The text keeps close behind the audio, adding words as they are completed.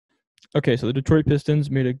Okay, so the Detroit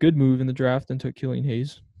Pistons made a good move in the draft and took Killian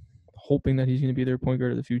Hayes, hoping that he's going to be their point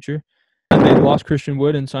guard of the future. And they lost Christian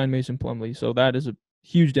Wood and signed Mason Plumlee. So that is a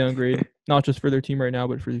huge downgrade, not just for their team right now,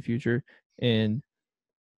 but for the future. And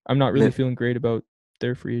I'm not really Man, feeling great about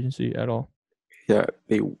their free agency at all. yeah,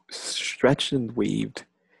 they stretched and waived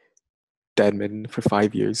Deadman for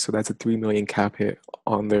 5 years, so that's a 3 million cap hit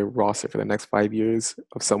on their roster for the next 5 years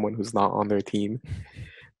of someone who's not on their team.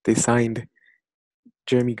 They signed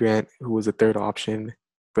Jeremy Grant, who was a third option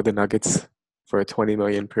for the Nuggets for a 20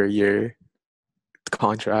 million per year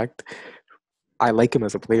contract. I like him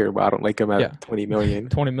as a player, but I don't like him Yeah, at 20 million.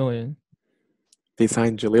 20 million. They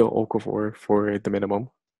signed Jahlil Okafor for the minimum.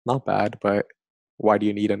 Not bad, but why do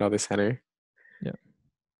you need another center? Yeah,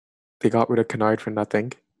 They got rid of Kennard for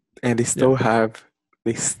nothing, and yeah, they still have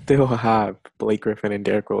Blake Griffin and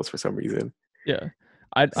Derrick Rose for some reason. yeah.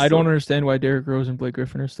 I don't So understand why Derrick Rose and Blake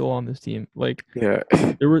Griffin are still on this team. Like yeah,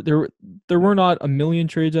 there were not a million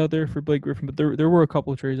trades out there for Blake Griffin, but there were a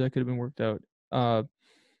couple of trades that could have been worked out.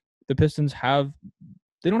 The Pistons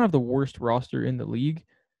they don't have the worst roster in the league,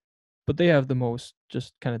 but they have the most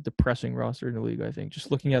just kind of depressing roster in the league. I think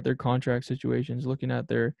just looking at their contract situations, looking at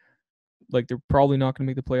their they're probably not going to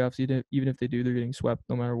make the playoffs even if they do, they're getting swept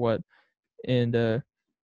no matter what. And I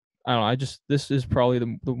don't know. This is probably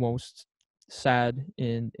the most sad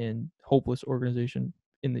and hopeless organization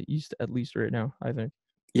in the East, at least right now. I think.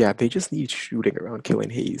 yeah, they just need shooting around Killian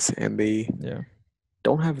Hayes, and they Yeah,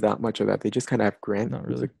 don't have that much of that. They just kind of have Grant, not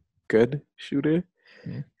who's a really. good shooter,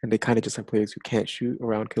 Yeah, and they kind of just have players who can't shoot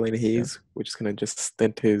around Killian yeah, Hayes, which is going to just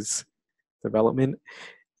stint his development.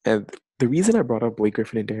 And the reason I brought up Blake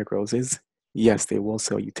Griffin and Derrick Rose is, yes, they will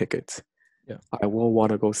sell you tickets. yeah. I will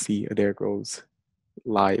want to go see a Derrick Rose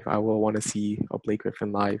live. I will want to see a Blake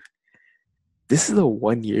Griffin live. This is the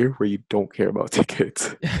 1 year where you don't care about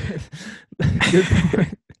tickets. Good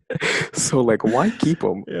point. So like, why keep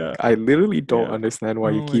them? Yeah, I literally don't yeah. understand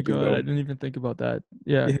why you're Oh my keeping god, I them. didn't even think about that.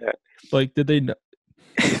 Yeah, Yeah. like Did they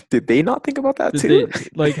not think about that did too? they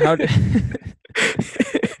like how did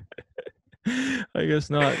I guess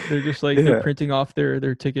not. They're just like they're Yeah. printing off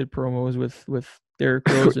their ticket promos with Derrick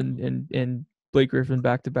Rose and Blake Griffin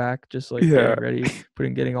back to back, just like Yeah. getting ready,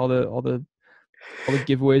 getting all the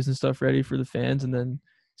giveaways and stuff ready for the fans, and then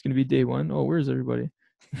it's gonna be day one. Oh, where's everybody?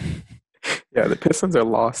 Yeah. The Pistons are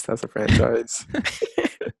lost as a franchise.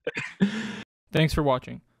 Thanks for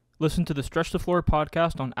watching. Listen to the Stretch the Floor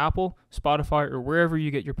podcast on Apple, Spotify, or wherever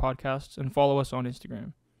you get your podcasts, and follow us on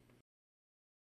Instagram.